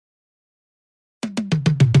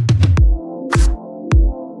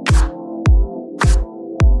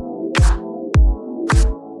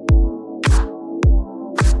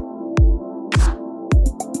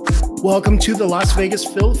Welcome to the Las Vegas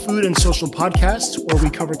Phil Food and Social Podcast, where we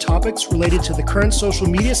cover topics related to the current social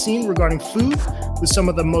media scene regarding food with some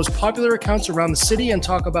of the most popular accounts around the city and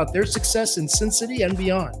talk about their success in Sin City and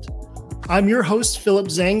beyond. I'm your host, Philip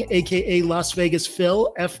Zhang, aka Las Vegas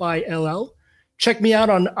Phil, F-I-L-L. Check me out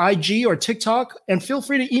on IG or TikTok, and feel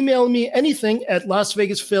free to email me anything at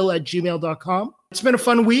lasvegasphil@gmail.com. It's been a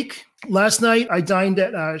fun week. Last night, I dined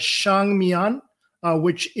at Shang Mian,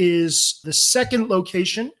 which is the second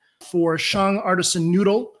location for Shang Artisan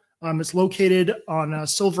Noodle. It's located on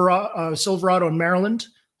Silverado in Maryland,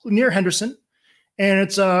 near Henderson. And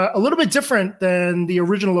it's a little bit different than the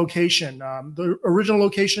original location. The original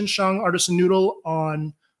location, Shang Artisan Noodle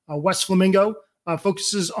on West Flamingo,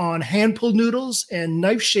 focuses on hand-pulled noodles and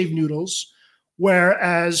knife-shaved noodles,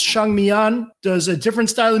 whereas Shang Mian does a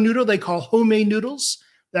different style of noodle they call homemade noodles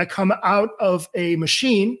that come out of a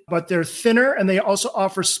machine, but they're thinner, and they also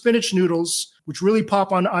offer spinach noodles, which really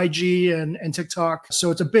pop on IG and TikTok.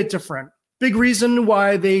 So it's a bit different. Big reason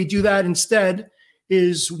why they do that instead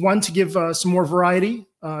is, one, to give some more variety,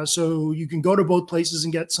 so you can go to both places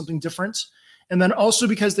and get something different. And then also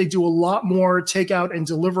because they do a lot more takeout and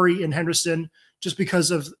delivery in Henderson, just because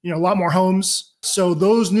of a lot more homes. So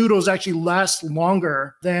those noodles actually last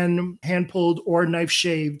longer than hand-pulled or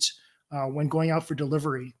knife-shaved when going out for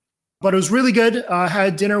delivery. But it was really good. I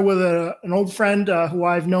had dinner with an old friend who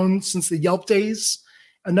I've known since the Yelp days.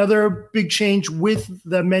 Another big change with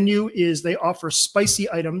the menu is they offer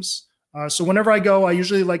spicy items. So whenever I go, I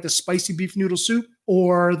usually like the spicy beef noodle soup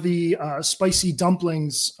or the spicy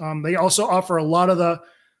dumplings. They also offer a lot of the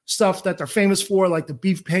stuff that they're famous for, like the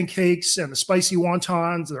beef pancakes and the spicy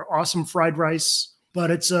wontons, their awesome fried rice. But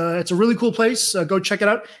it's a really cool place. Go check it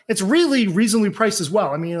out. It's really reasonably priced as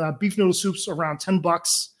well. I mean, beef noodle soup's around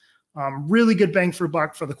 $10. Really good bang for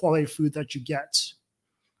buck for the quality of food that you get.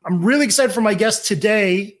 I'm really excited for my guest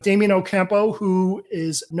today, Damian Ocampo, who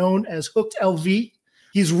is known as Hooked LV.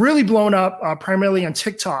 He's really blown up primarily on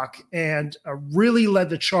TikTok and really led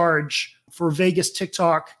the charge for Vegas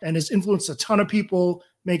TikTok and has influenced a ton of people,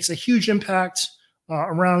 makes a huge impact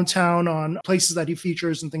around town on places that he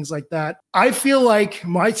features and things like that. I feel like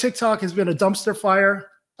my TikTok has been a dumpster fire.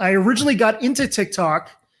 I originally got into TikTok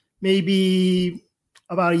maybe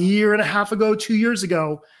about a year and a half ago, 2 years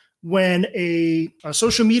ago, when a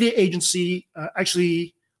social media agency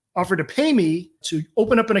actually offered to pay me to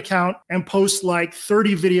open up an account and post like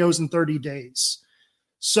 30 videos in 30 days.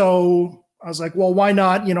 So I was like, well, why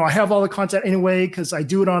not? I have all the content anyway because I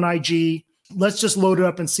do it on IG. Let's just load it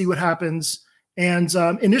up and see what happens. And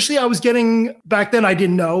initially I was getting, back then I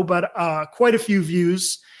didn't know, but quite a few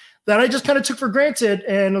views that I just kind of took for granted.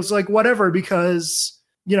 And it was like, whatever, because,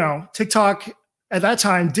 TikTok at that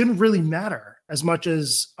time didn't really matter as much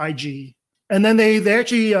as IG. And then they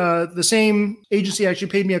actually, the same agency actually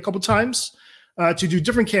paid me a couple times to do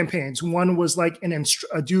different campaigns. One was like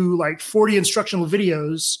do like 40 instructional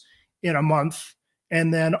videos in a month,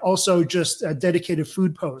 and then also just dedicated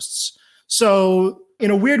food posts. So in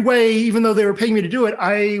a weird way, even though they were paying me to do it,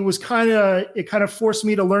 it kind of forced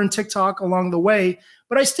me to learn TikTok along the way,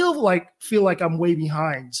 but I still feel like I'm way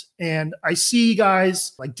behind. And I see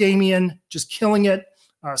guys like Damian just killing it,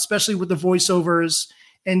 especially with the voiceovers.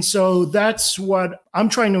 And so that's what I'm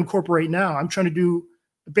trying to incorporate now. I'm trying to do,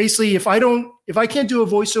 basically, if I can't do a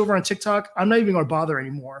voiceover on TikTok, I'm not even going to bother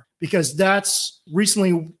anymore, because that's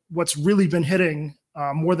recently what's really been hitting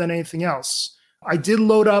more than anything else. I did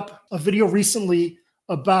load up a video recently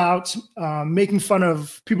about making fun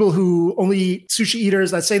of people who only eat sushi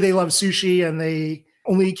eaters that say they love sushi and they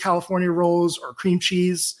only eat California rolls or cream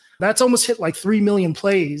cheese. That's almost hit like 3 million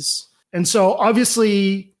plays. And so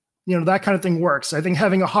obviously, that kind of thing works. I think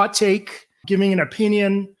having a hot take, giving an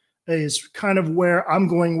opinion is kind of where I'm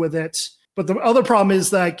going with it. But the other problem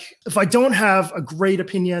is if I don't have a great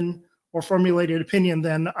opinion or formulated opinion,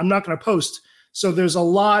 then I'm not going to post. So there's a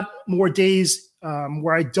lot more days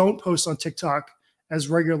where I don't post on TikTok as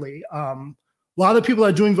regularly. A lot of the people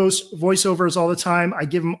that are doing voiceovers all the time, I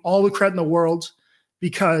give them all the credit in the world,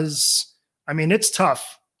 because, it's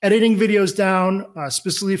tough. Editing videos down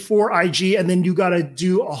specifically for IG, and then you got to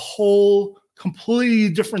do a whole completely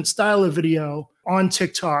different style of video on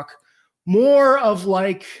TikTok. More of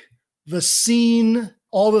like the scene,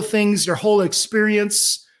 all the things, your whole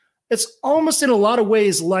experience. It's almost in a lot of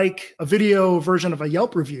ways like a video version of a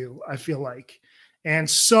Yelp review, I feel like. And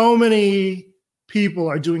so many people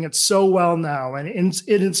are doing it so well now, and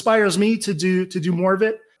it inspires me to do more of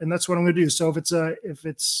it, and that's what I'm going to do. So if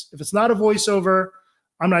it's not a voiceover,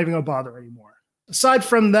 I'm not even going to bother anymore. Aside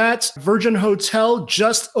from that, Virgin Hotel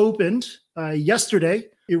just opened yesterday.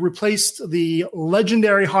 It replaced the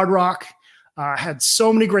legendary Hard Rock Had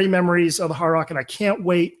so many great memories of the Hard Rock, and I can't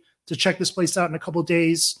wait to check this place out in a couple of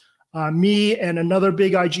days. Me and another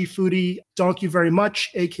big IG foodie, Donk You Very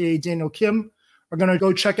Much, aka Daniel Kim, are going to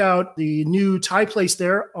go check out the new Thai place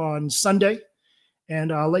there on Sunday,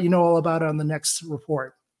 and I'll let you know all about it on the next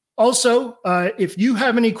report. Also, if you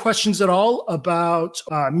have any questions at all about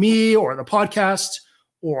me or the podcast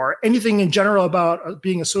or anything in general about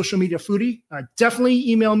being a social media foodie, definitely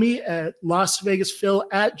email me at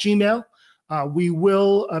lasvegasphil@gmail.com. We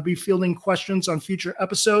will be fielding questions on future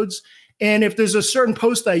episodes. And if there's a certain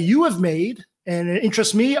post that you have made and it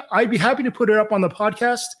interests me, I'd be happy to put it up on the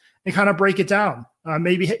podcast and kind of break it down.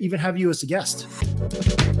 Maybe even have you as a guest.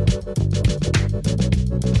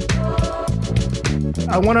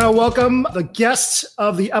 I want to welcome the guest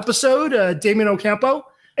of the episode, Damien Ocampo,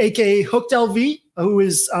 aka Hooked LV, who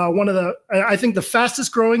is one of the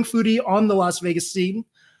fastest growing foodie on the Las Vegas scene,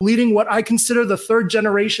 leading what I consider the third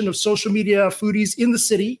generation of social media foodies in the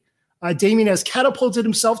city. Damien has catapulted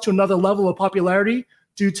himself to another level of popularity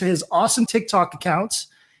due to his awesome TikTok accounts,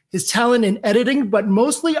 his talent in editing, but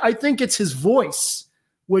mostly I think it's his voice,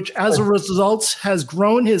 which as a result has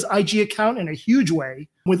grown his IG account in a huge way,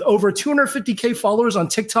 with over 250K followers on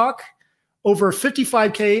TikTok, over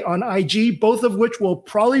 55K on IG, both of which will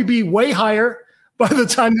probably be way higher by the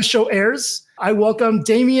time the show airs. I welcome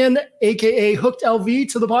Damien, aka Hooked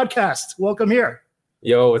LV, to the podcast. Welcome here.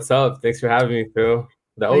 Yo, what's up? Thanks for having me, Phil.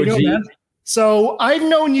 The OG. How you doing, man? So I've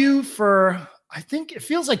known you for, I think it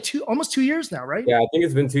feels like almost 2 years now, right? Yeah, I think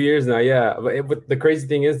it's been 2 years now. Yeah, but the crazy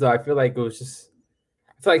thing is, though, I feel like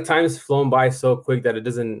time's flown by so quick that it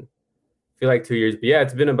doesn't feel like 2 years. But yeah,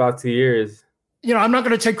 it's been about 2 years. You know, I'm not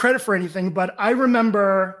going to take credit for anything, but I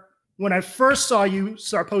remember when I first saw you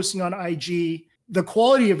start posting on IG, the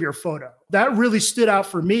quality of your photo, that really stood out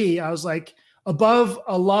for me. I was like, above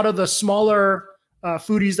a lot of the smaller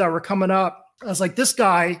foodies that were coming up, I was like, this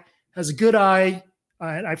guy has a good eye,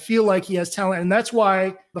 and I feel like he has talent. And that's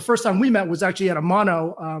why the first time we met was actually at a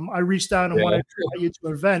mono. I reached out and wanted to invite you to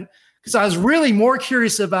an event because I was really more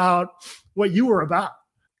curious about what you were about.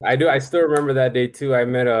 I do. I still remember that day too. I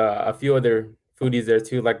met a few other foodies there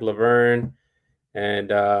too, like Laverne,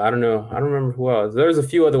 and I don't remember who else. There was a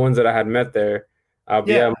few other ones that I had met there.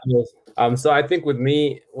 So I think with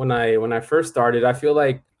me, when I first started, I feel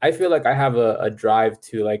like I have a drive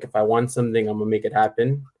to, like, if I want something, I'm gonna make it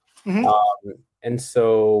happen. Mm-hmm. And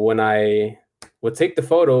so when I would take the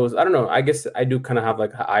photos, I don't know, I guess I do kind of have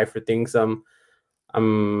like an eye for things. I'm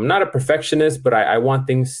not a perfectionist, but I want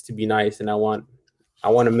things to be nice, and I want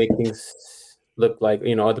to make things look like,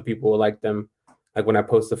 you know, other people will like them, like when I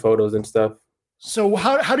post the photos and stuff. So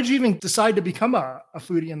how did you even decide to become a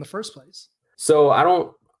foodie in the first place? So I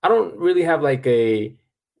don't really have like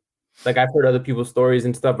I've heard other people's stories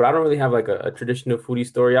and stuff, but I don't really have like a traditional foodie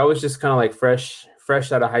story. I was just kind of like fresh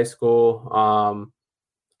out of high school.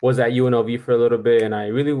 Was at UNLV for a little bit, and I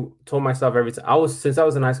really told myself since I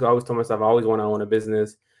was in high school, I always told myself I always want to own a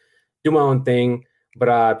business, do my own thing.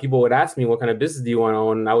 But people would ask me, what kind of business do you want to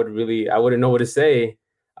own? And I wouldn't know what to say.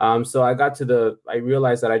 So I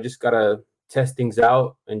realized that I just gotta test things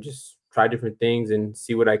out and just try different things and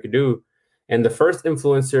see what I could do. And the first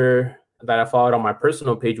influencer that I followed on my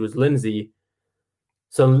personal page was Lindsay.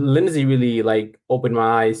 So Lindsay really like opened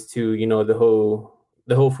my eyes to, you know, the whole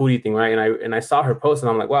foodie thing, right? And I saw her post, and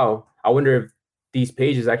I'm like, wow, I wonder if these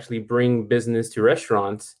pages actually bring business to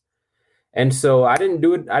restaurants. And so I didn't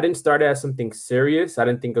do it. I didn't start it as something serious. I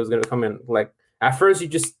didn't think it was going to come in. Like, at first, you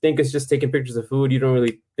just think it's just taking pictures of food. You don't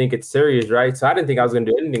really think it's serious, right? So I didn't think I was going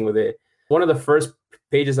to do anything with it. One of the first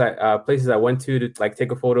places I went to like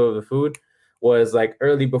take a photo of the food was like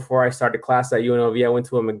early before I started class at UNLV. I went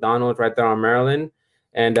to a McDonald's right there on Maryland,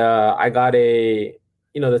 and I got the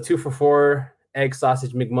 2-for-4 egg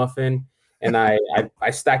sausage McMuffin, and I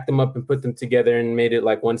stacked them up and put them together and made it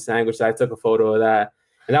like one sandwich. So I took a photo of that.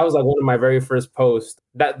 And that was like one of my very first posts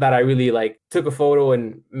that I really like took a photo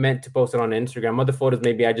and meant to post it on Instagram. Other photos,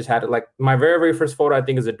 maybe I just had it, like my very, very first photo, I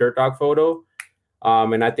think, is a dirt dog photo.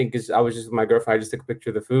 And I think I was just with my girlfriend. I just took a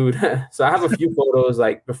picture of the food. So I have a few photos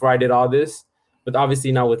like before I did all this, but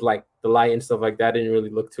obviously now with like the light and stuff like that, didn't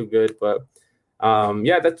really look too good. But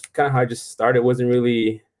that's kind of how I just started. It wasn't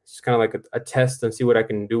really, just kind of like a test and see what I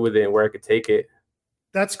can do with it and where I could take it.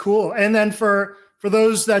 That's cool. And then for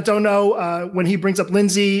those that don't know, when he brings up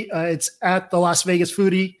Lindsay, it's at the Las Vegas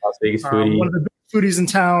Foodie. Las Vegas Foodie. One of the big foodies in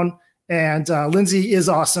town. And Lindsay is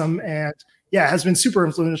awesome. And yeah, has been super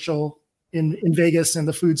influential in Vegas and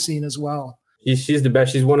the food scene as well. She's the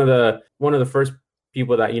best. She's one of the first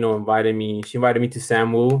people that, invited me. She invited me to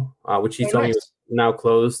Sam Wu, which she told me was now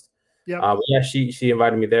closed. Yeah. Yeah, she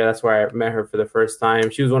invited me there. That's where I met her for the first time.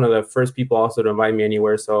 She was one of the first people also to invite me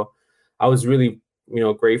anywhere. So I was really,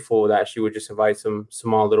 grateful that she would just invite some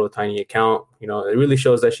small little tiny account. It really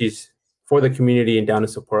shows that she's for the community and down to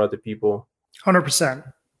support other people. 100%.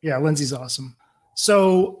 Yeah, Lindsay's awesome.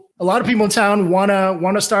 So a lot of people in town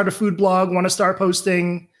wanna start a food blog, want to start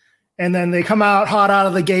posting, and then they come out hot out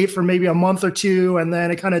of the gate for maybe a month or two, and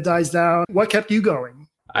then it kind of dies down. What kept you going?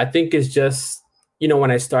 I think it's just,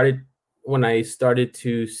 when I started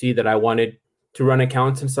to see that I wanted to run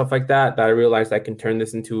accounts and stuff like that I realized I can turn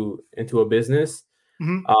this into a business.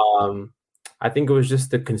 Mm-hmm. I think it was just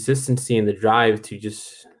the consistency and the drive to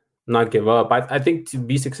just not give up. I think to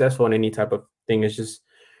be successful in any type of thing is just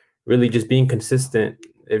really just being consistent.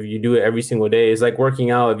 If you do it every single day, it's like working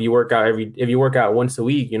out. If you work out once a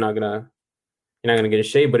week, you're not gonna get in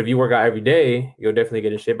shape. But if you work out every day, you'll definitely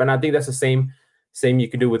get in shape. And I think that's the same you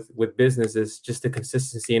could do with business, is just the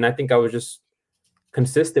consistency. And I think I was just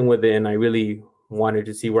consistent with it, and I really wanted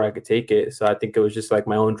to see where I could take it. So I think it was just like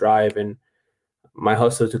my own drive and my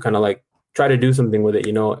hustle to kind of like try to do something with it,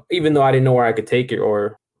 even though I didn't know where I could take it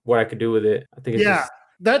or what I could do with it. I think it's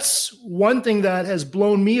that's one thing that has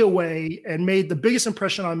blown me away and made the biggest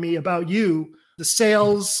impression on me about you: the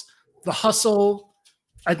sales, the hustle.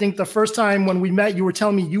 I think the first time when we met, you were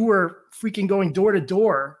telling me you were freaking going door to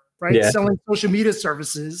door, right? Yeah. Selling social media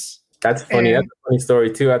services. That's funny. That's a funny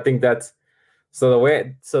story too. I think that's the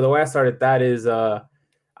way I started that is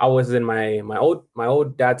I was in my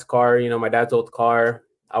old dad's car, my dad's old car.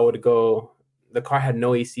 I would go, the car had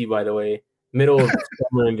no AC, by the way, middle of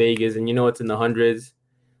summer in Vegas, and it's in the hundreds.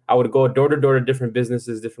 I would go door to door to different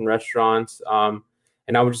businesses, different restaurants,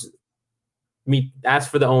 and I would just ask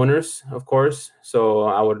for the owners, of course. So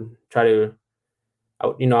I would try to,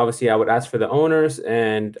 obviously I would ask for the owners.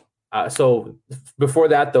 And so before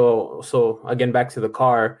that though, so again, back to the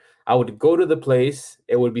car, I would go to the place.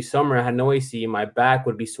 It would be summer. I had no AC. My back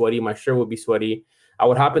would be sweaty. My shirt would be sweaty. I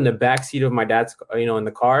would hop in the back seat of my dad's, in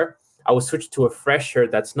the car. I would switch to a fresh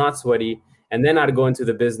shirt that's not sweaty. And then I'd go into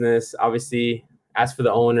the business, obviously ask for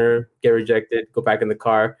the owner, get rejected, go back in the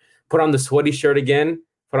car, put on the sweaty shirt again,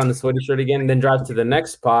 and then drive to the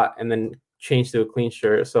next spot and then change to a clean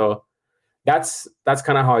shirt. So that's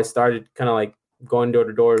kind of how I started, kind of like going door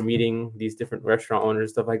to door, meeting these different restaurant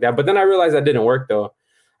owners, stuff like that. But then I realized that didn't work though.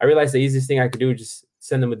 I realized the easiest thing I could do is just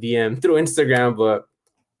send them a DM through Instagram. But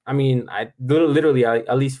I mean, I literally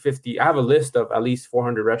at least 50, I have a list of at least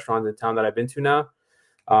 400 restaurants in town that I've been to now.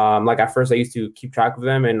 Like at first I used to keep track of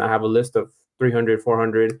them, and I have a list of 300,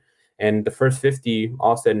 400, and the first 50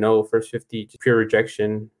 all said no. First 50, pure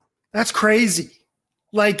rejection. That's crazy.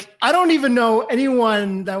 Like, I don't even know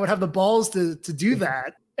anyone that would have the balls to do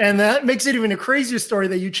that. And that makes it even a crazier story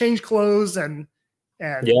that you change clothes and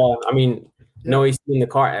yeah, I mean, no AC in the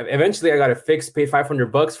car. Eventually I got it fixed, paid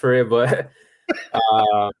 $500 for it,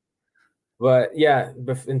 but yeah,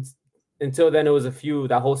 until then it was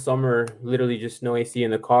that whole summer, literally just no AC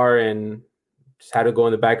in the car, and just had to go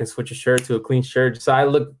in the back and switch a shirt to a clean shirt. So I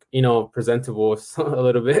look, presentable a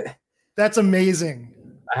little bit. That's amazing.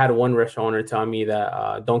 I had one restaurant owner tell me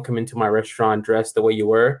that don't come into my restaurant dressed the way you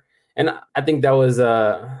were. And I think that was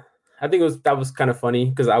kind of funny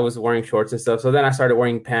because I was wearing shorts and stuff. So then I started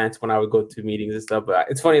wearing pants when I would go to meetings and stuff. But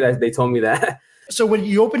it's funny that they told me that. So when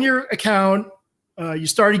you open your account, you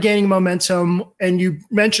started gaining momentum, and you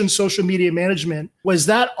mentioned social media management. Was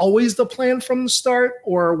that always the plan from the start,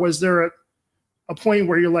 or was there a point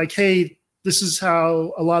where you're like, hey, this is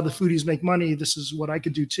how a lot of the foodies make money. This is what I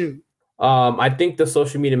could do too? I think the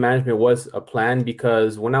social media management was a plan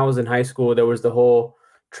because when I was in high school, there was the whole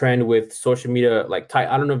trend with social media. Like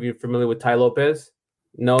I don't know if you're familiar with Tai Lopez.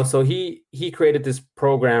 No, so he created this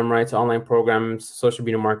program, right? It's an online program, social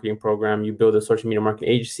media marketing program. You build a social media marketing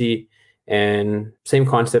agency, and same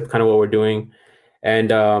concept, kind of what we're doing.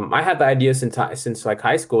 And I had the idea since like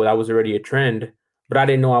high school. That was already a trend, but I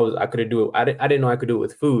didn't know I could do it. I didn't know I could do it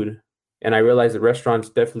with food, and I realized that restaurants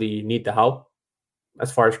definitely need the help as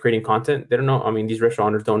far as creating content. They don't know. I mean, these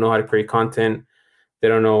restaurant owners don't know how to create content. They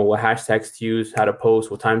don't know what hashtags to use, how to post,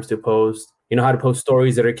 what times to post, how to post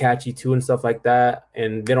stories that are catchy too and stuff like that.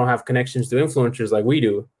 And they don't have connections to influencers like we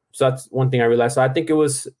do. So that's one thing I realized. So I think it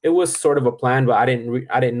was sort of a plan, but I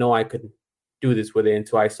didn't know I could do this with it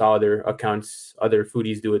until I saw other accounts, other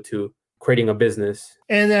foodies do it too, creating a business.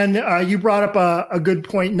 And then you brought up a good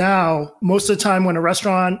point now. Most of the time when a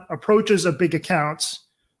restaurant approaches a big account,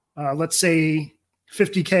 let's say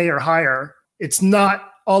 50K or higher, it's not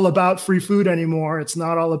all about free food anymore. It's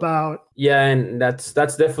not all about. Yeah, and that's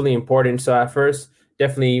definitely important. So at first,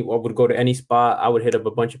 definitely I would go to any spot. I would hit up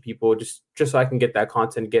a bunch of people just so I can get that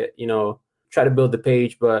content, try to build the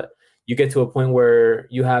page. But you get to a point where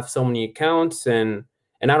you have so many accounts, and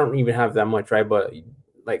I don't even have that much, right? But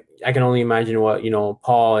like I can only imagine what,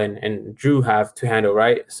 Paul and Drew have to handle,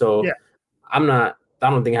 right? So Yeah. I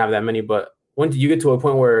don't think I have that many, but once you get to a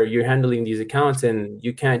point where you're handling these accounts and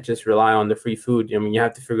you can't just rely on the free food, I mean, you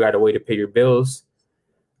have to figure out a way to pay your bills.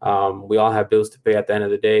 We all have bills to pay at the end of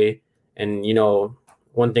the day. And,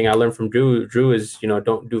 one thing I learned from Drew is,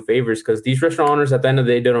 don't do favors, because these restaurant owners at the end of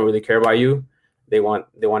the day, they don't really care about you. They want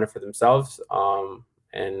it for themselves.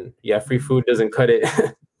 And yeah, free food doesn't cut it.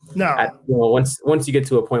 No. Once you get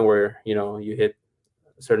to a point where, you hit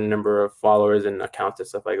a certain number of followers and accounts and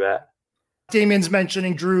stuff like that. Damien's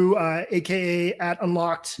mentioning Drew, aka at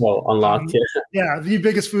Unlocked. Well, Unlocked, yeah, the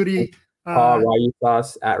biggest foodie. Ryu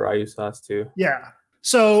Sauce at Ryu Sauce too. Yeah.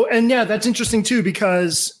 So, and yeah, that's interesting too,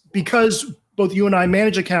 because both you and I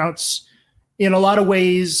manage accounts. In a lot of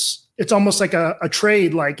ways, it's almost like a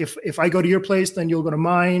trade. Like if I go to your place, then you'll go to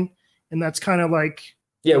mine, and that's kind of like.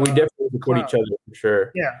 Yeah, we definitely support each other for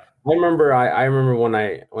sure. Yeah. I remember when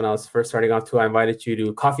I was first starting off too, I invited you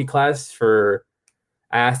to coffee class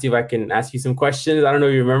I asked you if I can ask you some questions. I don't know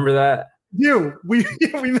if you remember that.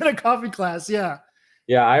 We met a coffee class. Yeah.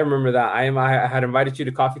 Yeah, I remember that. I had invited you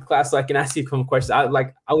to coffee class so I can ask you some questions. I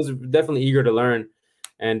was definitely eager to learn.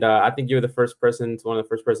 And I think you're one of the first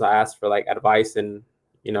persons I asked for like advice and,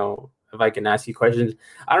 if I can ask you questions.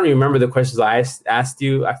 I don't even remember the questions I asked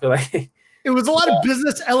you. I feel like it was a lot of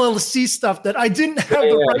business LLC stuff that I didn't have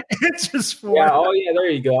the right answers for. Yeah. Oh, yeah. There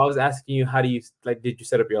you go. I was asking you, how do you did you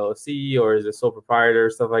set up your LLC, or is it sole proprietor,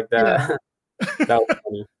 stuff like that? Yeah. That was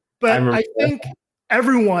funny. But I think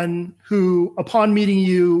everyone who, upon meeting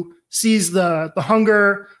you, sees the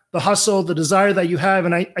hunger, the hustle, the desire that you have,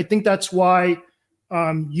 and I think that's why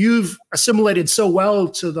you've assimilated so well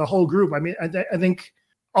to the whole group. I mean, I think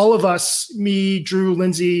all of us, me, Drew,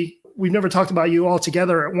 Lindsay, we've never talked about you all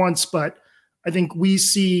together at once, but I think we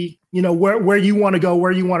see, where you want to go,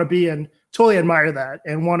 where you want to be, and totally admire that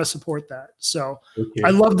and want to support that. So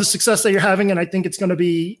I love the success that you're having, and I think it's going to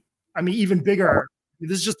be, even bigger.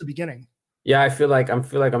 This is just the beginning. Yeah, I feel like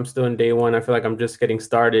I'm still in day one. I feel like I'm just getting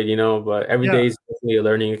started, but every day is definitely a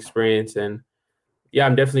learning experience. And yeah,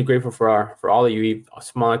 I'm definitely grateful for all of you,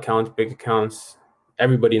 small accounts, big accounts,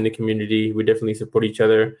 everybody in the community. We definitely support each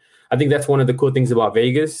other. I think that's one of the cool things about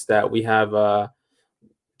Vegas, that we have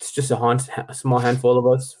it's just a small handful of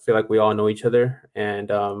us. I feel like we all know each other, and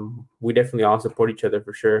we definitely all support each other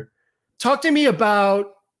for sure. Talk to me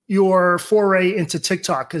about your foray into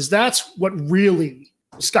TikTok, because that's what really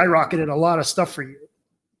skyrocketed a lot of stuff for you.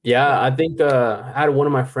 Yeah, I think I had one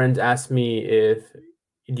of my friends ask me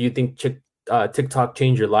do you think TikTok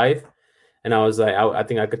changed your life? And I was like, I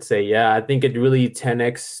think I could say, yeah. I think it really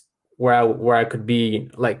 10x where I could be.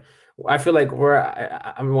 Like, I feel like where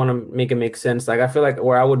I want to make it make sense. Like, I feel like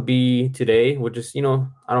where I would be today, which is, I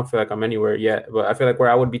don't feel like I'm anywhere yet, but I feel like where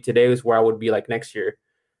I would be today is where I would be like next year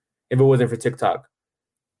if it wasn't for TikTok.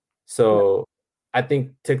 So I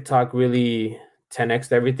think TikTok really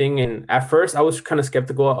 10x'd everything. And at first I was kind of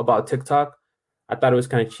skeptical about TikTok. I thought it was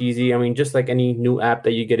kind of cheesy. I mean, just like any new app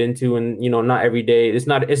that you get into, and not every day. It's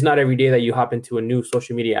not every day that you hop into a new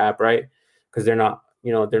social media app, right? Because they're not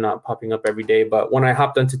popping up every day. But when I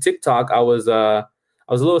hopped onto TikTok, I was a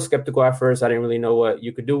little skeptical at first. I didn't really know what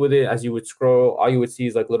you could do with it. As you would scroll, all you would see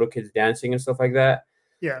is like little kids dancing and stuff like that.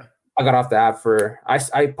 Yeah. I got off the app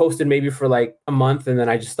I posted maybe for like a month, and then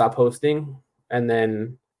I just stopped posting. And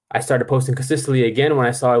then I started posting consistently again when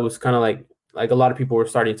I saw it was kind of like a lot of people were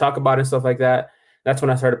starting to talk about it and stuff like that. That's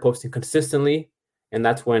when I started posting consistently. And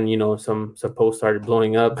that's when, some posts started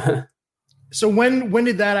blowing up. So when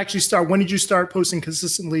did that actually start? When did you start posting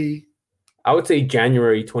consistently? I would say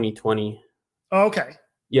January 2020. Oh, okay.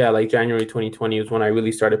 Yeah, like January 2020 was when I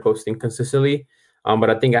really started posting consistently.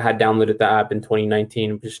 But I think I had downloaded the app in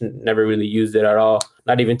 2019, just never really used it at all.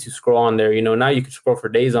 Not even to scroll on there. Now you can scroll for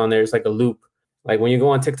days on there. It's like a loop. Like when you go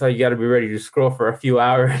on TikTok, you got to be ready to scroll for a few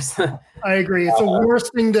hours. I agree. It's the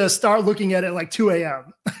worst thing to start looking at like 2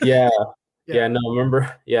 a.m. Yeah. No,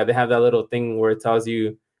 remember? Yeah, they have that little thing where it tells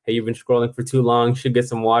you, hey, you've been scrolling for too long. You should get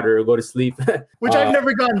some water or go to sleep. Which I've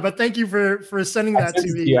never gotten, but thank you for sending that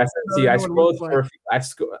to me.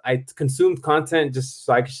 I consumed content just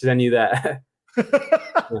so I could send you that.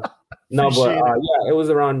 No, but it was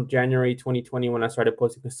around January 2020 when I started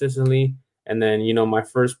posting consistently. And then, my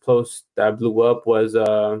first post that blew up was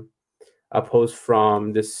a post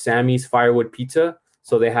from this Sammy's Firewood Pizza.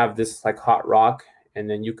 So they have this like hot rock, and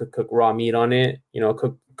then you could cook raw meat on it,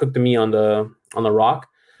 cook the meat on the rock.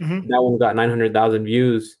 Mm-hmm. That one got 900,000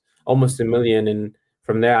 views, almost 1 million. And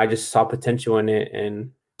from there, I just saw potential in it and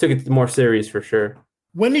took it more serious for sure.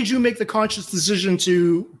 When did you make the conscious decision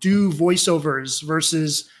to do voiceovers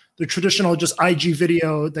versus the traditional just IG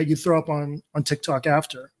video that you throw up on TikTok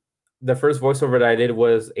after? The first voiceover that I did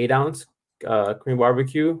was 8-ounce Korean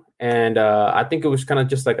barbecue. And I think it was kind of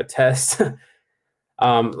just like a test.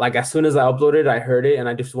 Like as soon as I uploaded, I heard it and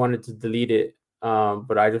I just wanted to delete it.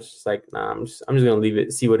 But I just like, nah, I'm just gonna leave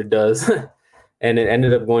it, see what it does. And it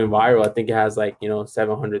ended up going viral. I think it has like,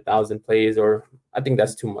 700,000 plays, or I think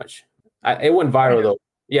that's too much. It went viral though.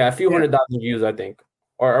 Yeah, a few 100,000 views, I think,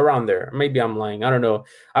 or around there. Maybe I'm lying. I don't know.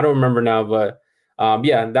 I don't remember now, but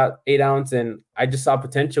that 8-ounce, and I just saw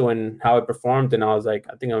potential in how it performed, and I was like,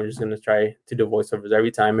 I think I'm just gonna try to do voiceovers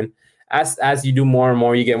every time. And as you do more and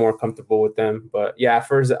more, you get more comfortable with them. But yeah, at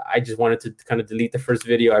first I just wanted to kind of delete the first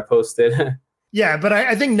video I posted. Yeah, but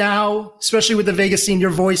I think now, especially with the Vegas scene,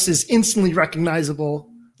 your voice is instantly recognizable.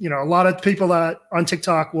 A lot of people that on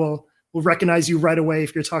TikTok will recognize you right away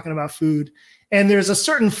if you're talking about food. And there's a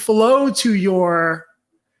certain flow to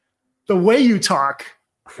the way you talk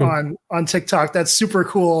on TikTok that's super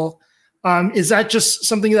cool. Is that just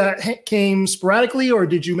something that came sporadically, or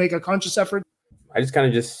did you make a conscious effort? I just kind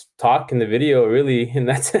of just talk in the video, really, and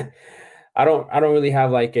that's it. I don't really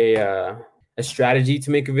have like a strategy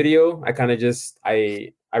to make a video. I kind of just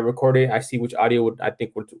I record it. I see which audio I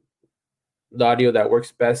think would the audio that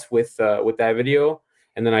works best with that video,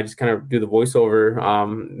 and then I just kind of do the voiceover.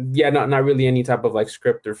 Not really any type of like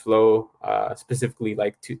script or flow specifically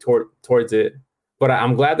like towards it. But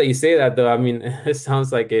I'm glad that you say that, though. I mean, it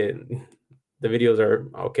sounds like the videos are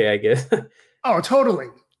okay, I guess. Oh, totally.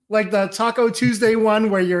 Like the Taco Tuesday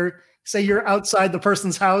one where you're outside the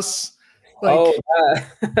person's house. Like,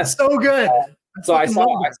 yeah. So good. So I saw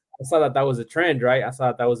that was a trend, right? I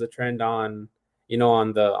saw that was a trend on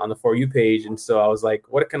on the For You page, and so I was like,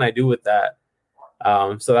 what can I do with that?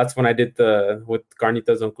 So that's when I did with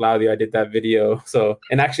Carnitas on Claudio. I did that video. So,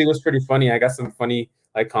 and actually it was pretty funny. I got some funny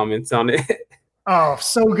like comments on it. Oh,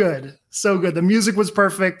 so good. So good. The music was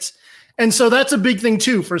perfect. And so that's a big thing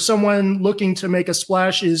too for someone looking to make a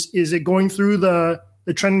splash. Is it going through the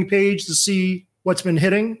trending page to see what's been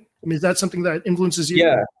hitting? I mean, is that something that influences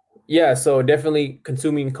you? Yeah. So definitely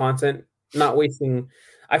consuming content, not wasting.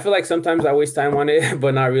 I feel like sometimes I waste time on it,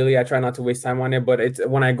 but not really. I try not to waste time on it. But it's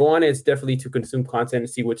when I go on it, it's definitely to consume content,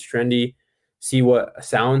 see what's trendy, see what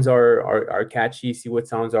sounds are catchy, see what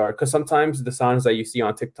sounds are. Because sometimes the songs that you see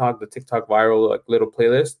on TikTok, the TikTok viral like little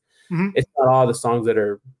playlist, it's not all the songs that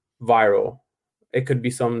are viral. It could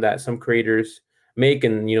be some that some creators make,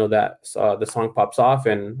 and that the song pops off,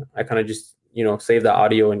 and I kind of just save the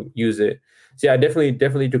audio and use it. So yeah,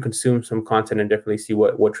 definitely to consume some content and definitely see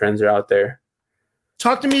what trends are out there.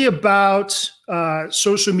 Talk to me about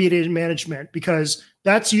social media management, because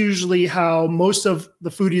that's usually how most of the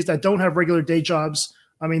foodies that don't have regular day jobs,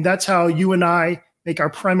 I mean, that's how you and I make our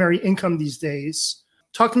primary income these days.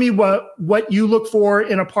 Talk to me what you look for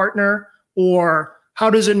in a partner, or how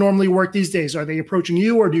does it normally work these days? Are they approaching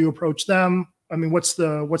you, or do you approach them? I mean, what's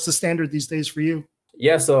the standard these days for you?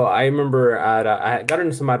 Yeah, so I remember I got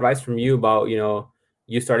into some advice from you about,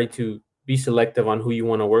 you starting to be selective on who you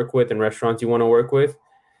want to work with and restaurants you want to work with.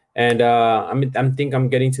 And I think I'm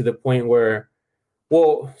getting to the point where,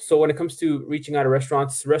 so when it comes to reaching out to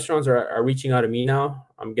restaurants are reaching out to me now.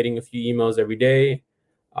 I'm getting a few emails every day,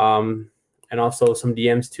 and also some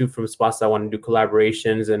DMs too from spots that want to do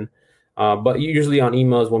collaborations. And but usually on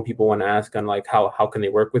emails when people want to ask on like how can they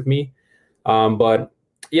work with me. But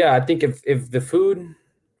yeah, I think if the food,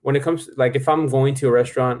 when it comes like if I'm going to a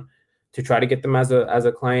restaurant to try to get them as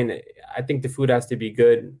a client, I think the food has to be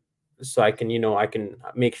good, so I can I can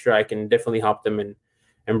make sure I can definitely help them and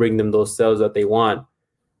bring them those sales that they want.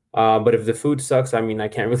 But if the food sucks, I mean, I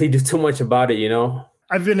can't really do too much about it,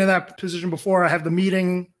 I've been in that position before. I have the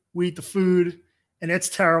meeting, we eat the food, and it's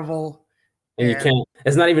terrible. And you can't.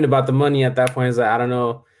 It's not even about the money at that point. It's like, I don't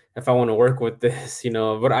know if I want to work with this,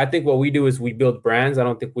 But I think what we do is we build brands. I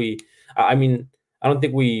don't think we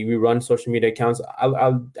run social media accounts.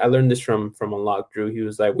 I learned this from Unlock Drew. He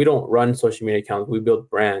was like, we don't run social media accounts. We build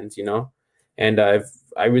brands, And if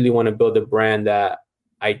I really want to build a brand that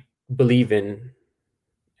I believe in,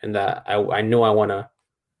 and that I know I want to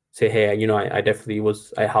say, hey, I definitely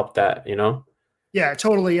I helped that, Yeah,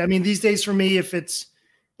 totally. I mean, these days for me, if it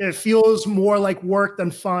feels more like work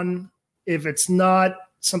than fun, if it's not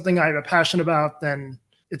something I have a passion about, then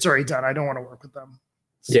it's already done. I don't want to work with them.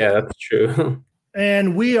 So, yeah, that's true.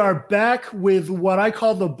 And we are back with what I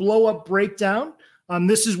call the blow up breakdown.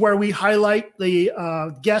 This is where we highlight the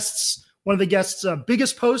one of the guests'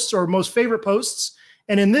 biggest posts or most favorite posts.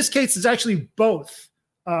 And in this case, it's actually both.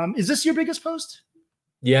 Is this your biggest post?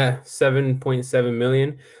 Yeah, 7.7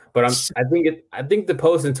 million. But I think the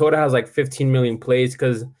post in total has like 15 million plays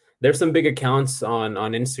because there's some big accounts on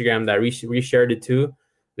Instagram that reshared it too.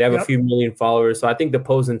 They have a Yep. few million followers. So I think the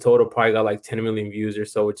post in total probably got like 10 million views or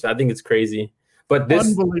so, which I think is crazy. But this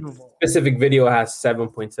Unbelievable. specific video has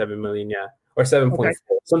 7.7 million, yeah. Or Okay. 7.4,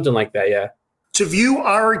 something like that, yeah. To view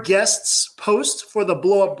our guests' post for the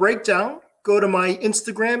blow up breakdown, go to my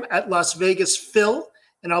Instagram at Las Vegas Phil,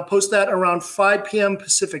 and I'll post that around 5 p.m.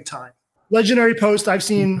 Pacific time. Legendary post I've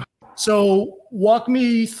seen. So walk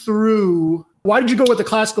me through, why did you go with the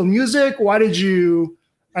classical music? Why did you,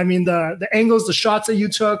 I mean, the angles, the shots that you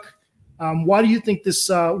took, why do you think this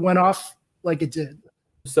went off like it did?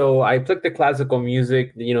 So I took the classical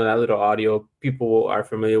music, you know, that little audio. People are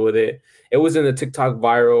familiar with it. It was in the TikTok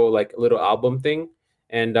viral, like little album thing.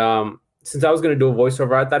 And since I was gonna do a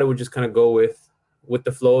voiceover, I thought it would just kind of go with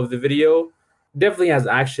the flow of the video. Definitely has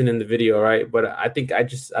action in the video, right? But I think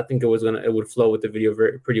it would flow with the video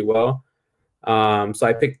pretty well. So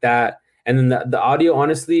I picked that, and then the audio.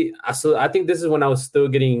 Honestly, I think this is when I was still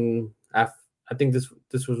getting. I think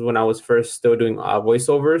this was when I was first still doing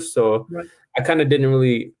voiceovers. So Right. I kind of didn't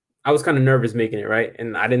really. I was kind of nervous making it, right,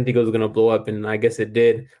 and I didn't think it was gonna blow up, and I guess it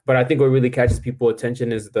did. But I think what really catches people's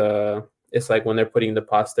attention is it's like when they're putting the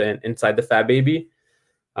pasta inside the Fat Baby.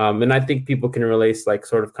 And I think people can relate like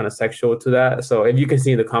sort of kind of sexual to that. So if you can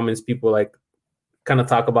see in the comments, people like kind of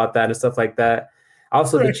talk about that and stuff like that.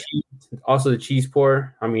 Also Right. the cheese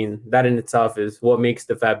pour. I mean, that in itself is what makes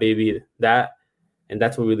the Fat Baby that, and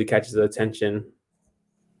that's what really catches the attention.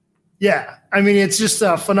 Yeah, I mean, it's just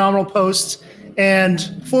a phenomenal post. And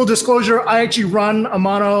full disclosure, I actually run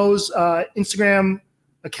Amano's Instagram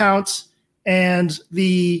account, and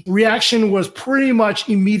the reaction was pretty much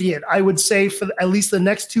immediate. I would say for at least the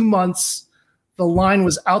next 2 months, the line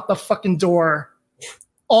was out the fucking door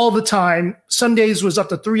all the time. Sundays was up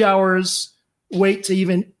to 3 hours wait to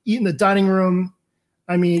even eat in the dining room.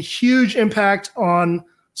 I mean, huge impact on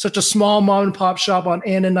such a small mom and pop shop on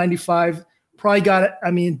ANN 95.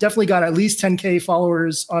 Definitely got at least 10K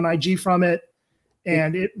followers on IG from it.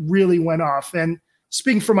 And it really went off. And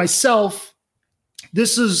speaking for myself,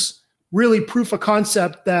 this is really proof of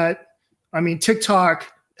concept that, I mean, TikTok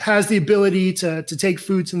has the ability to take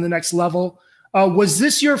food to the next level. Was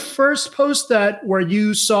this your first post where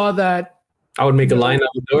you saw that I would make a line out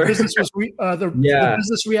the door. Business was the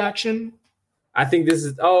business reaction? I think this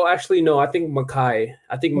is. Oh, actually, no. I think Makai.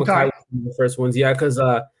 Makai was one of the first ones. Yeah, because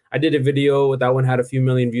I did a video that one had a few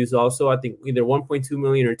million views. Also, I think either 1.2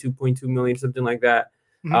 million or 2.2 million, something like that.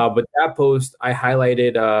 Mm-hmm. But that post, I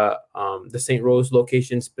highlighted the St. Rose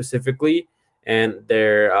location specifically, and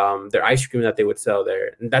their ice cream that they would sell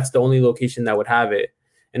there, and that's the only location that would have it.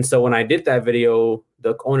 And so when I did that video,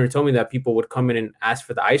 the owner told me that people would come in and ask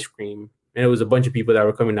for the ice cream, and it was a bunch of people that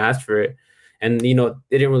were coming to ask for it. And you know,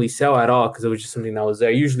 it didn't really sell at all because it was just something that was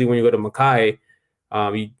there. Usually, when you go to Makai,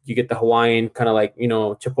 you get the Hawaiian kind of like, you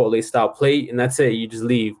know, Chipotle style plate, and that's it. You just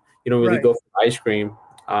leave. You don't really go for ice cream.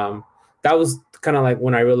 That was kind of like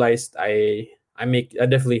when I realized I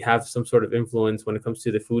definitely have some sort of influence when it comes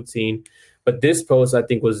to the food scene. But this post, I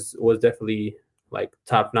think, was definitely like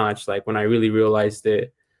top notch. Like when I really realized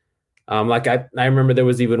it. Like I remember there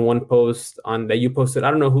was even one post on that you posted.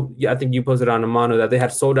 I don't know who. Yeah, I think you posted on Amano that they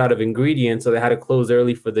had sold out of ingredients, so they had to close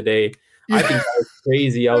early for the day. Yeah. I think that was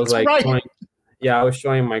crazy. I was like, I was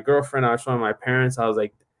showing my girlfriend. I was showing my parents. I was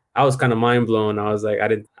like, I was kind of mind blown. I was like, I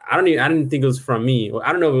didn't think it was from me.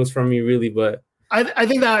 I don't know if it was from me really, but I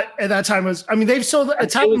think that at that time was. I mean, they've sold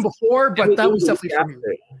it's happened before, but that was definitely from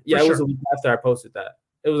you. Yeah, it was a week after I posted that.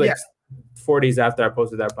 It was like 4 days after I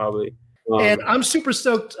posted that, probably. And I'm super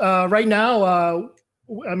stoked right now.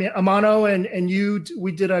 I mean, Amano and you,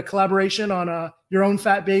 we did a collaboration on your own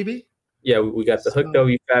Fat Baby. Yeah, we got the Hooked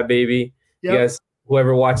W Fat Baby. Yep. Yes,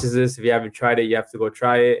 whoever watches this, if you haven't tried it, you have to go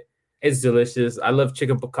try it. It's delicious. I love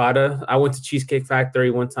chicken piccata. I went to Cheesecake Factory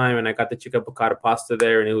one time and I got the chicken piccata pasta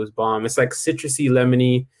there, and it was bomb. It's like citrusy,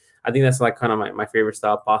 lemony. I think that's like kind of my favorite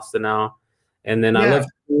style pasta now. And then I love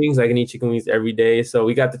chicken wings. I can eat chicken wings every day. So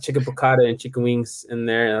we got the chicken piccata and chicken wings in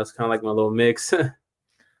there. And that was kind of like my little mix.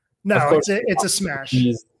 No, it's a smash.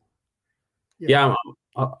 Yeah,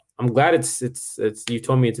 I'm glad it's you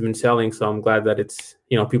told me it's been selling. So I'm glad that it's,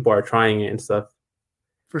 you know, people are trying it and stuff.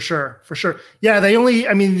 For sure. Yeah,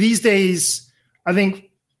 these days, I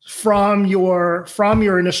think from your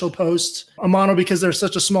initial post, Amano, because there's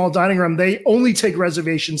such a small dining room, they only take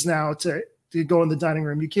reservations now to go in the dining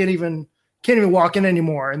room. You can't even walk in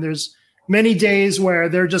anymore. And there's many days where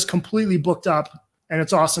they're just completely booked up, and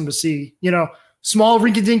it's awesome to see. You know, small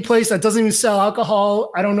rinky-dink place that doesn't even sell alcohol.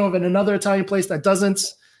 I don't know of another Italian place that doesn't.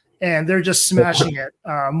 and they're just smashing it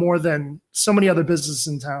more than so many other businesses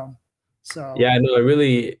in town. So yeah, no,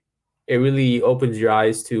 it really opens your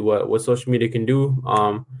eyes to what social media can do.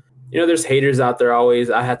 There's haters out there always.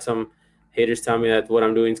 I had some haters tell me that what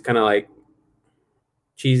I'm doing is kind of like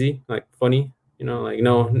cheesy, like funny, like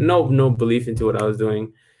no belief into what I was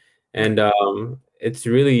doing. And it's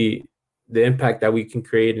really the impact that we can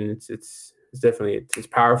create, and it's definitely it's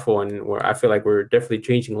powerful, and where I feel like we're definitely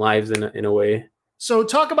changing lives in a way. So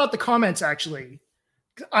talk about the comments. Actually,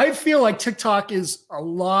 I feel like TikTok is a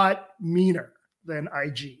lot meaner than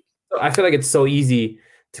IG. I feel like it's so easy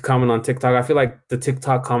to comment on TikTok. I feel like the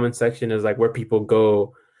TikTok comment section is like where people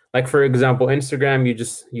go. Like, for example, Instagram,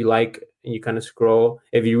 you like and you kind of scroll.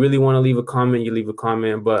 If you really want to leave a comment, you leave a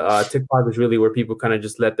comment. But TikTok is really where people kind of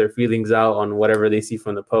just let their feelings out on whatever they see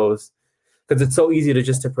from the post. Because it's so easy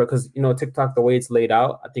because TikTok, the way it's laid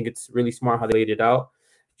out, I think it's really smart how they laid it out.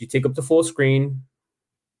 You take up the full screen,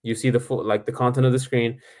 you see the full, like the content of the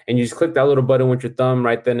screen, and you just click that little button with your thumb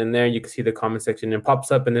right then and there. You can see the comment section, and it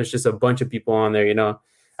pops up, and there's just a bunch of people on there.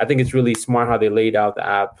 I think it's really smart how they laid out the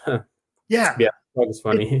app. Yeah, it's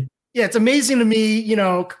funny. It's amazing to me.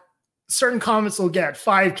 Certain comments will get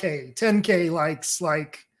 5K, 10K likes,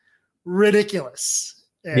 like ridiculous.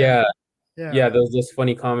 And, yeah. Those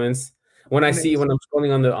funny comments. When I'm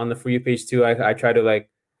scrolling on the For You page too, I try to like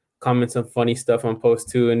comment some funny stuff on posts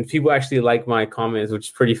too, and people actually like my comments, which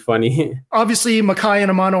is pretty funny. Obviously, Makai and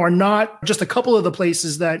Amano are not just a couple of the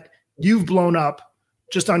places that you've blown up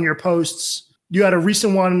just on your posts. You had a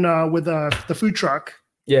recent one with the food truck.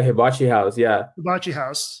 Yeah, Hibachi House. Yeah, Hibachi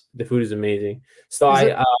House. The food is amazing.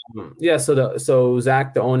 So so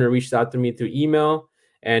Zach, the owner, reached out to me through email,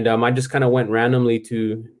 and I just kind of went randomly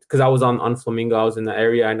because I was on Flamingo, I was in the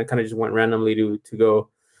area, and I kind of just went randomly to go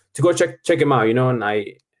check him out, and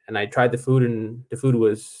I tried the food, and the food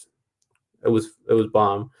was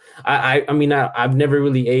bomb. I mean, I've never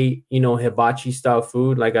really ate hibachi style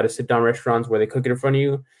food like at a sit down restaurants where they cook it in front of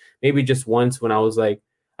you. Maybe just once when I was like,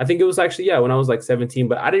 I think it was actually when I was like 17,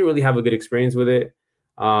 but I didn't really have a good experience with it.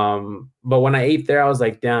 But when I ate there, I was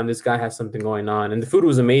like, damn, this guy has something going on, and the food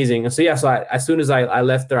was amazing. And so as soon as I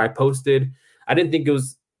left there, I posted. I didn't think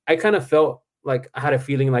I kind of felt like I had a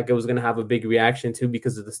feeling like it was gonna have a big reaction too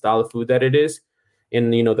because of the style of food that it is,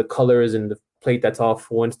 and the colors and the plate that's all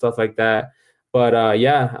full and stuff like that. But I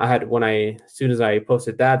had as soon as I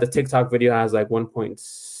posted that, the TikTok video has like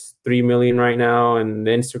 1.3 million right now, and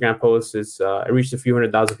the Instagram post is it reached a few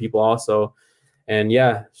 100,000 people also. And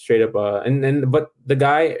straight up but the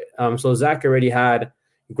guy, so Zach already had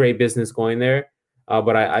great business going there,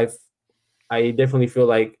 but I definitely feel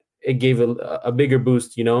like it gave a bigger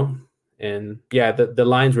boost, and the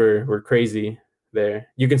lines were crazy there.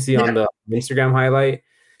 You can see on the Instagram highlight,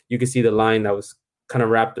 you can see the line that was kind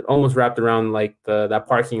of almost wrapped around like that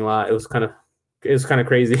parking lot. It was kind of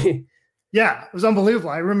crazy. Yeah, it was unbelievable.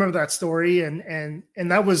 I remember that story, and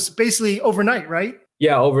that was basically overnight, right?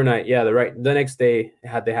 Yeah, overnight. Yeah, the next day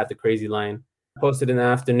they had the crazy line. Posted in the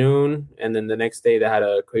afternoon, and then the next day they had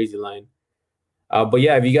a crazy line. But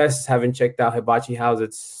if you guys haven't checked out Hibachi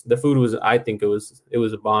House, the food I think it was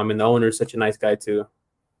a bomb, and the owner is such a nice guy too.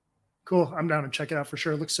 Cool. I'm down to check it out for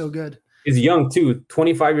sure. It looks so good. He's young too,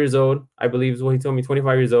 25 years old, I believe is what he told me.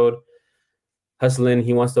 25 years old, hustling.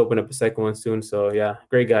 He wants to open up a second one soon. So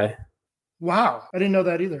great guy. Wow, I didn't know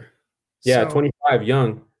that either. Yeah, 25,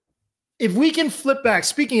 young. If we can flip back,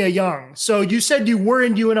 speaking of young, so you said you were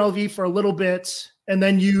in UNLV for a little bit, and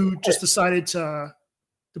then you just decided to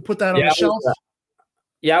put that on the shelf?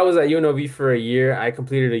 I was at UNLV for a year. I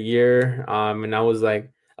completed a year, and I was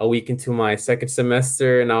like a week into my second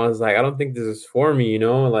semester, and I was like, I don't think this is for me,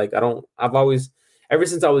 like ever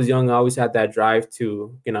since I was young, I always had that drive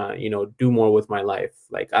to, do more with my life.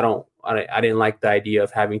 Like, I didn't like the idea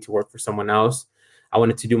of having to work for someone else. I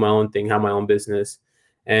wanted to do my own thing, have my own business.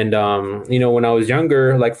 And, when I was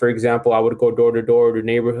younger, like, for example, I would go door to door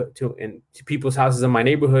to people's houses in my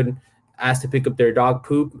neighborhood, asked to pick up their dog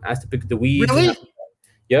poop, asked to pick up the weeds. Really?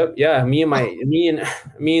 Yep. Yeah. Me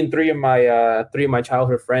and three of my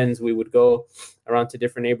childhood friends, we would go around to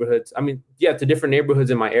different neighborhoods. To different neighborhoods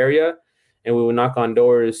in my area, and we would knock on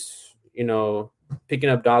doors, picking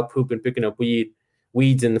up dog poop and picking up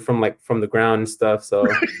weeds from the ground and stuff. So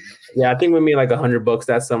I think we made like $100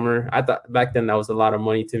 that summer. I thought back then that was a lot of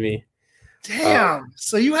money to me. Damn.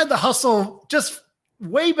 So you had the hustle just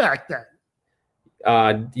way back then.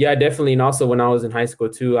 Definitely. And also when I was in high school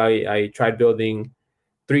too, I tried building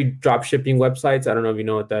 3 drop shipping websites. I don't know if you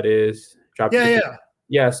know what that is.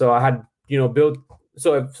 Yeah. So I had, built.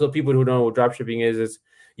 So people who don't know what drop shipping is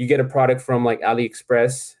you get a product from like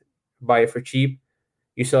AliExpress, buy it for cheap,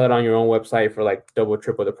 you sell it on your own website for like double,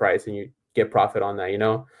 triple the price, and you get profit on that, you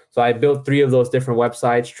know? So I built 3 of those different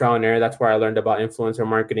websites, trial and error. That's where I learned about influencer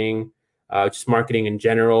marketing, just marketing in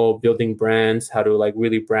general, building brands, how to like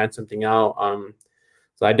really brand something out.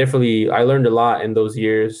 So I learned a lot in those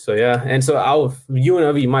years. So yeah. And so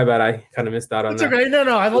UNLV, my bad, I kind of missed out on It's that. okay.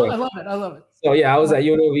 No, I love it. I love it. So yeah, I was at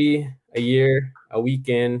UNLV a year, a week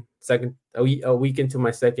into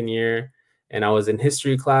my second year, and I was in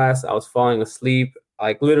history class. I was falling asleep,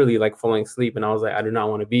 like literally like falling asleep, and I was like, I do not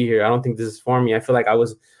want to be here. I don't think this is for me. I feel like I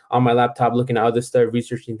was on my laptop looking at other stuff,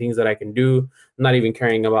 researching things that I can do, not even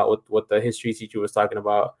caring about what the history teacher was talking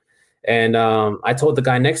about. And I told the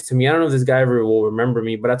guy next to me, I don't know if this guy ever will remember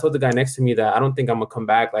me, but I told the guy next to me that I don't think I'm gonna come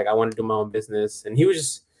back. Like I want to do my own business. And it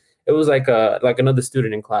was like another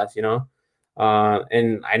student in class, you know?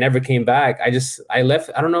 And I never came back. I left.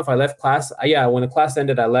 I don't know if I left class. Yeah, when the class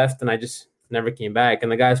ended, I left and I just never came back.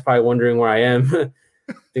 And the guy's probably wondering where I am.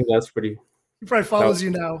 I think that's pretty. He probably follows you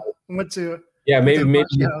now. Went to maybe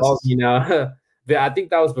he follows me now. But I think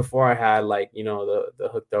that was before I had like, you know, the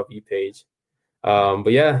Hooked LV page.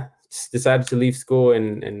 But yeah, just decided to leave school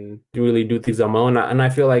and really do things on my own. And I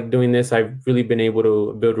feel like doing this, I've really been able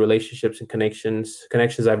to build relationships and connections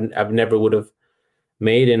I've never would have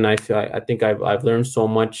made. And I think I've learned so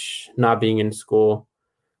much not being in school.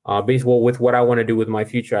 Basically, with what I want to do with my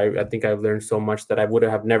future, I think I've learned so much that I would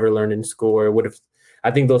have never learned in school, or I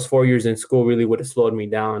think those 4 years in school really would have slowed me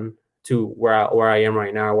down to where I am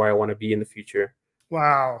right now, where I want to be in the future.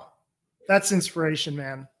 Wow. That's inspiration,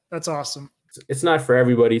 man. That's awesome. It's not for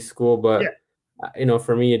everybody's school, but you know,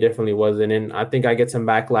 for me, it definitely wasn't. And I think I get some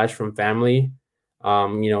backlash from family,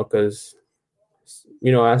 you know, because,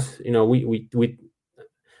 you know, as you know, we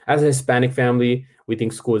as a Hispanic family, we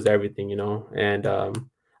think school is everything, you know. And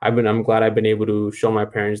I'm glad I've been able to show my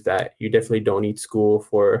parents that you definitely don't need school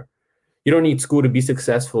to be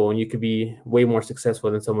successful, and you could be way more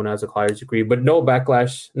successful than someone who has a college degree. But no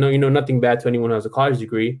backlash, no, you know, nothing bad to anyone who has a college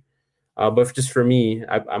degree. But just for me,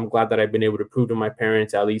 I'm glad that I've been able to prove to my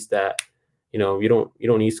parents at least that, you know, you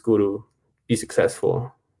don't need school to be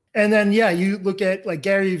successful. And then you look at like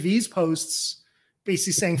Gary Vee's posts,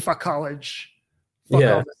 basically saying "fuck college," fuck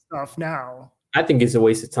all this stuff. Now, I think it's a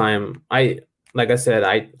waste of time. Like I said,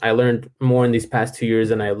 I learned more in these past 2 years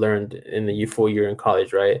than I learned in the full year in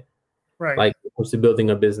college, right? Right. Like when it comes to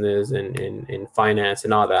building a business and in finance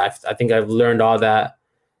and all that. I think I've learned all that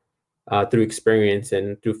through experience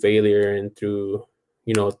and through failure and through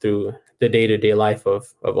the day-to-day life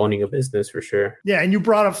of owning a business, for sure. Yeah. And you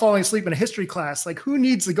brought up falling asleep in a history class. Like, who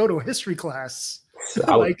needs to go to a history class?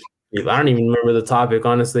 I don't even remember the topic,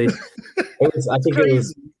 honestly. I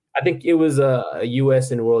think it was a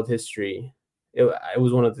U.S. and world history. It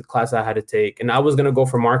was one of the classes I had to take, and I was gonna go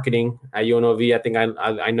for marketing at UNLV. I think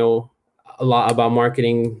I know a lot about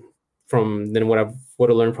marketing than what I would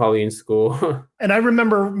have learned probably in school. And I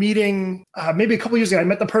remember meeting maybe a couple years ago. I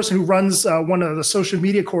met the person who runs one of the social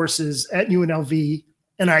media courses at UNLV,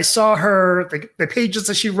 and I saw her the pages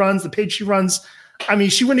that she runs, the page she runs. I mean,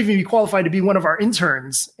 she wouldn't even be qualified to be one of our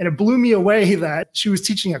interns, and it blew me away that she was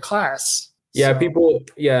teaching a class. Yeah,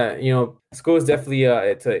 you know, school is definitely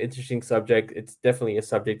it's an interesting subject. It's definitely a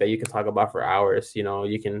subject that you can talk about for hours. You know,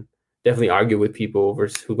 you can definitely argue with people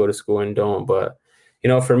who go to school and don't. But, you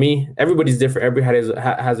know, for me, everybody's different. Everybody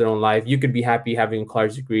has their own life. You could be happy having a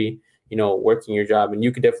college degree, you know, working your job, and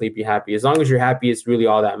you could definitely be happy. As long as you're happy, it's really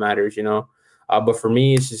all that matters, you know. But for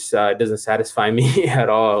me, it's just it doesn't satisfy me at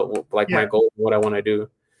all. Like my goal, what I want to do.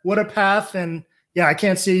 What a path. And I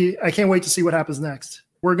can't wait to see what happens next.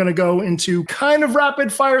 We're going to go into kind of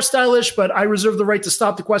rapid fire stylish, but I reserve the right to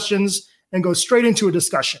stop the questions and go straight into a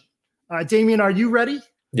discussion. Damien, are you ready?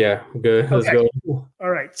 Yeah, good. Let's go.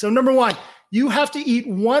 All right. So number 1, you have to eat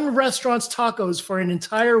one restaurant's tacos for an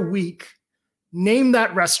entire week. Name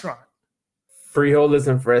that restaurant. Frijoles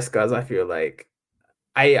and Frescas. I feel like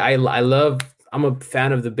I'm a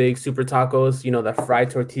fan of the big super tacos, you know, the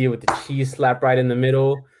fried tortilla with the cheese slapped right in the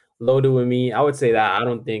middle, loaded with meat. I would say that.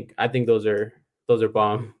 I think those are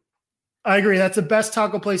bomb. I agree. That's the best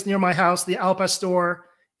taco place near my house. The Al Pastor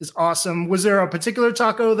is awesome. Was there a particular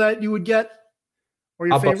taco that you would get, or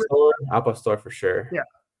your favorite? Al Pastor for sure. Yeah.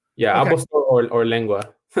 Okay. Al Pastor or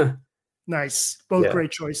Lengua. Nice. Both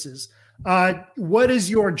great choices. What is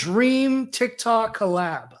your dream TikTok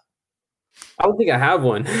collab? I don't think I have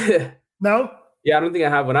one. No? Yeah, I don't think I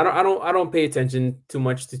have one. I don't pay attention too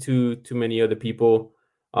much to too many other people.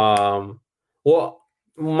 Well,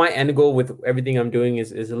 my end goal with everything I'm doing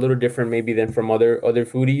is a little different maybe than from other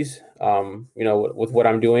foodies. You know, with what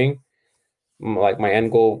I'm doing, like my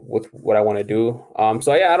end goal with what I want to do.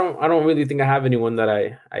 So yeah, I don't really think I have anyone that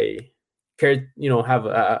I care, have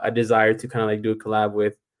a desire to kind of like do a collab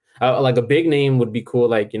with. Like a big name would be cool.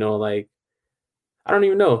 Like, like, I don't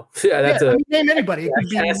even know. Yeah, Yeah, name anybody. It could I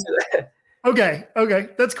can't be. answer that. Okay,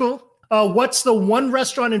 that's cool. What's the one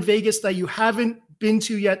restaurant in Vegas that you haven't been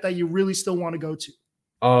to yet that you really still want to go to?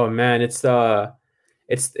 Oh man, it's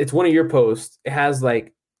one of your posts. It has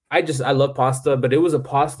like I love pasta, but it was a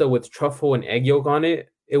pasta with truffle and egg yolk on it.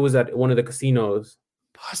 It was at one of the casinos.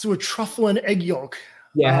 Pasta with truffle and egg yolk.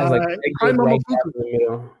 Yeah, it has like egg yolk right in the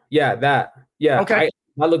middle. Yeah, that. Yeah, okay.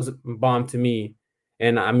 That looks bomb to me,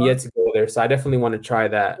 and I'm yet to go there, so I definitely want to try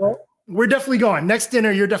that. Well, we're definitely going. Next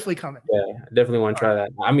dinner, you're definitely coming. Yeah, I definitely want to try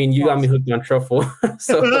that. I mean, you got me hooked on truffle.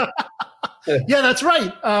 So yeah, that's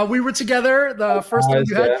right. We were together the first time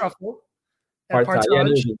you had truffle. Partage. Yeah,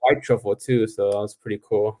 there's white truffle too, so that was pretty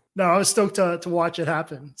cool. No, I was stoked to watch it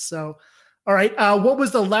happen. So, all right. What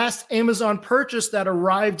was the last Amazon purchase that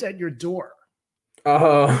arrived at your door?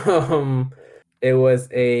 It was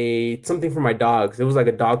something for my dogs. It was like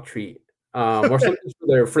a dog treat, or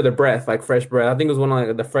something for their breath, like fresh breath. I think it was one of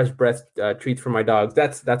like the fresh breath treats for my dogs.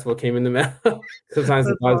 That's what came in the mail. Sometimes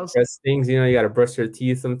the dog's breath stings. You got to brush their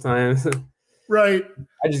teeth sometimes. Right.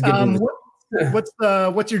 I just give them.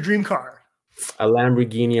 What's your dream car? A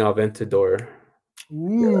Lamborghini Aventador.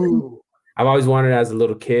 Ooh. I've always wanted it as a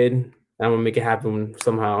little kid. I'm gonna make it happen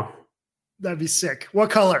somehow. That'd be sick. What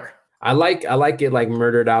color? I like it like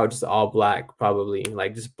murdered out, just all black, probably.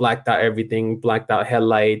 Like just blacked out everything, blacked out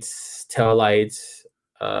headlights, tail lights,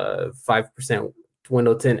 5%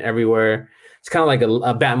 window tint everywhere. It's kind of like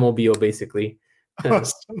a Batmobile, basically.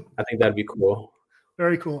 Awesome. I think that'd be cool.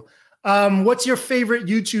 Very cool. What's your favorite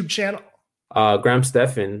YouTube channel? Graham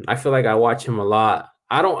Stephan. I feel like I watch him a lot.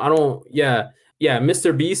 Yeah,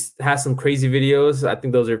 Mr. Beast has some crazy videos. I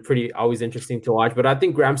think those are always interesting to watch. But I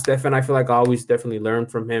think Graham Stephan, I feel like I always definitely learn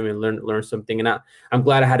from him and learn something. And I'm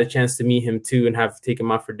glad I had a chance to meet him too and have taken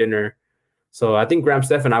him out for dinner. So I think Graham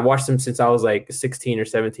Stephan, I watched him since I was like 16 or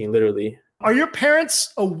 17, literally. Are your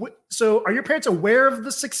parents aware of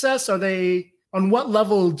the success? Are they on what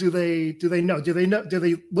level do they know? Do they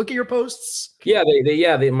look at your posts? Yeah,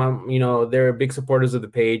 they're big supporters of the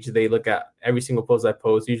page. They look at every single post I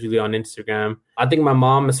post, usually on Instagram. I think my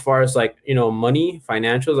mom, as far as like, money,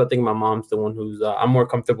 financials, I think my mom's the one who's I'm more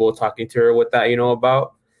comfortable talking to her with that,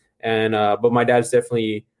 about. And but my dad's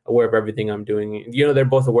definitely aware of everything I'm doing. They're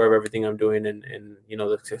both aware of everything I'm doing and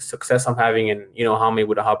the success I'm having and how I'm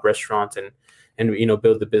able to help restaurants and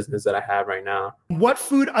build the business that I have right now. What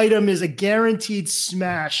food item is a guaranteed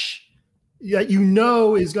smash that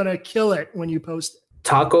is going to kill it when you post it?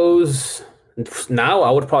 Tacos. Now I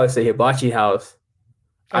would probably say Hibachi House.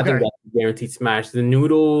 Okay. I think that's a guaranteed smash. The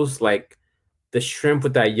noodles, like the shrimp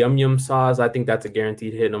with that yum sauce, I think that's a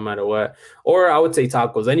guaranteed hit no matter what. Or I would say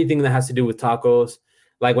tacos. Anything that has to do with tacos.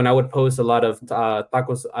 Like when I would post a lot of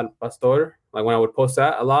tacos al pastor, like when I would post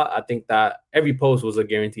that a lot, I think that every post was a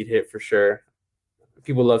guaranteed hit for sure.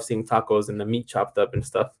 People love seeing tacos and the meat chopped up and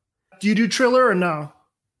stuff. Do you do Triller or no?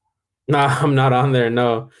 Nah, I'm not on there.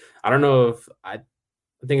 No, I don't know if I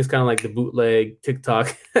think it's kind of like the bootleg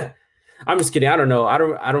TikTok. I'm just kidding. I don't know.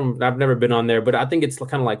 I've never been on there, but I think it's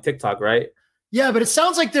kind of like TikTok, right? Yeah, but it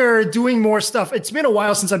sounds like they're doing more stuff. It's been a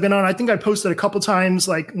while since I've been on. I think I posted a couple times,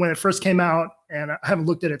 like when it first came out, and I haven't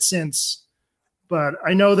looked at it since. But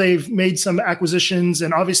I know they've made some acquisitions,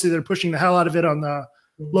 and obviously they're pushing the hell out of it on the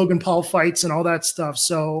Logan Paul fights and all that stuff.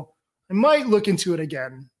 So I might look into it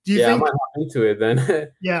again. Do you think? I might look into it then.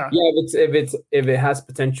 Yeah. Yeah, if it has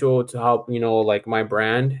potential to help, like my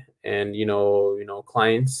brand and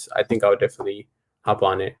clients, I think I would definitely hop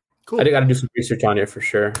on it. Cool. I think I got to do some research on it for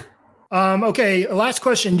sure. Okay, last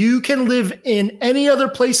question. You can live in any other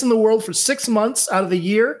place in the world for 6 months out of the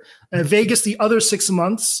year, and Vegas the other 6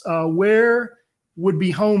 months. Where would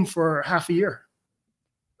be home for half a year?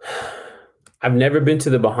 I've never been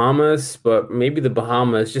to the Bahamas, but maybe the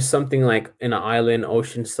Bahamas, just something like in an island,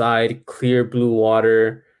 oceanside, clear blue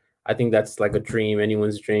water. I think that's like a dream,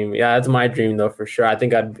 anyone's dream. Yeah, that's my dream though, for sure. I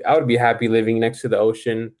think I would be happy living next to the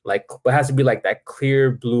ocean, but it has to be like that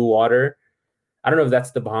clear blue water. I don't know if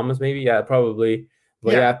that's the Bahamas, maybe. Yeah, probably.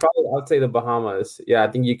 But yeah, probably I'd say the Bahamas. Yeah, I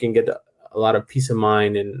think you can get a lot of peace of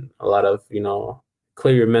mind and a lot of,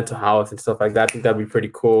 clear your mental health and stuff like that. I think that'd be pretty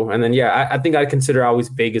cool. And then, I think I'd consider always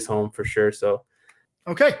Vegas home for sure. So,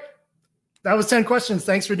 okay. That was 10 questions.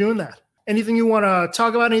 Thanks for doing that. Anything you want to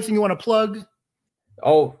talk about? Anything you want to plug?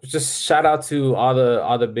 Oh, just shout out to all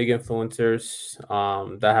the big influencers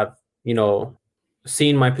that have,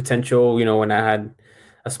 seen my potential, when I had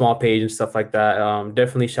a small page and stuff like that.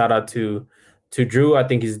 Definitely shout out to Drew. I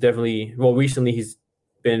think he's definitely, recently he's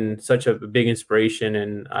been such a big inspiration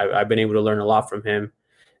and I've been able to learn a lot from him.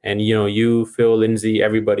 And you, Phil, Lindsay,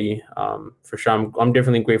 everybody, for sure. I'm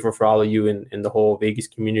definitely grateful for all of you in the whole Vegas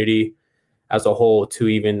community as a whole, to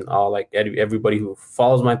even like everybody who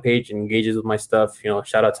follows my page and engages with my stuff.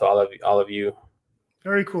 Shout out to all of you.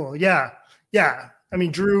 Very cool. Yeah. I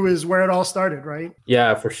mean, Drew is where it all started, right?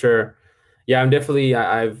 Yeah, for sure. Yeah, I'm definitely.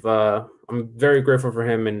 I'm very grateful for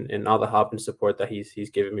him and all the help and support that he's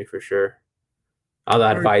given me, for sure. All the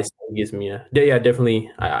advice he gives me. Yeah,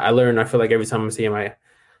 definitely. I learn. I feel like every time I see him,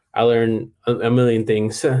 I learn a million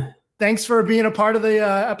things. Thanks for being a part of the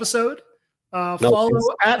episode. Follow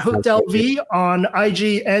at Hooked V on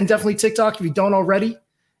IG and definitely TikTok if you don't already.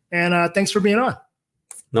 And thanks for being on.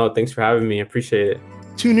 No, thanks for having me. I appreciate it.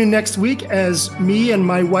 Tune in next week as me and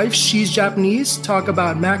my wife, she's Japanese, talk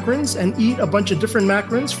about macarons and eat a bunch of different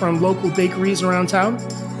macarons from local bakeries around town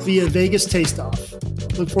via Vegas Taste Off.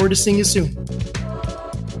 Look forward to seeing you soon.